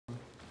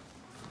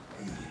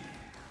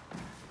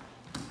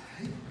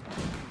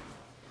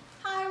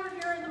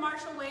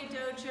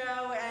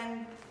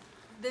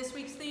This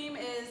week's theme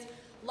is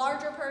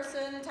larger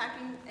person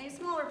attacking a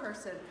smaller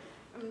person.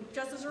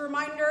 Just as a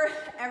reminder,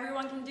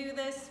 everyone can do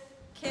this.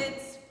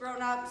 Kids,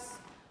 grown-ups,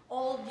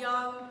 old,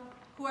 young,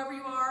 whoever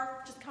you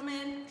are, just come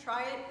in,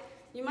 try it.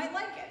 You might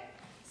like it.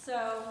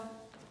 So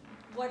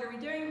what are we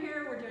doing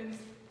here? We're doing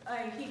a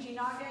hiji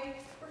nage.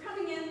 We're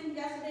coming in.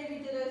 Yesterday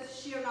we did a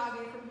shio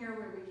nage from here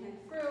where we came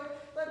through,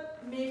 but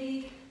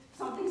maybe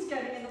something's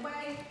getting in the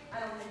way. I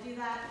don't want to do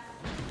that.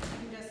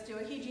 You can just do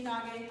a hiji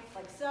nage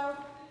like so.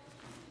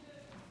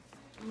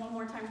 And one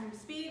more time from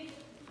speed.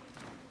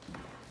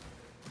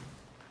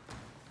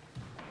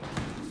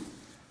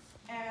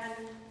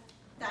 And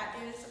that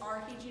is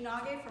our hiji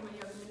nage from a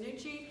Yoga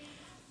Minuchi.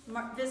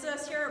 Visit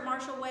us here at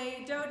Marshall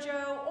Way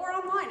Dojo or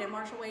online at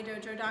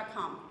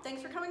marshallwaydojo.com.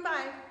 Thanks for coming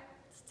by.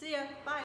 See ya. Bye.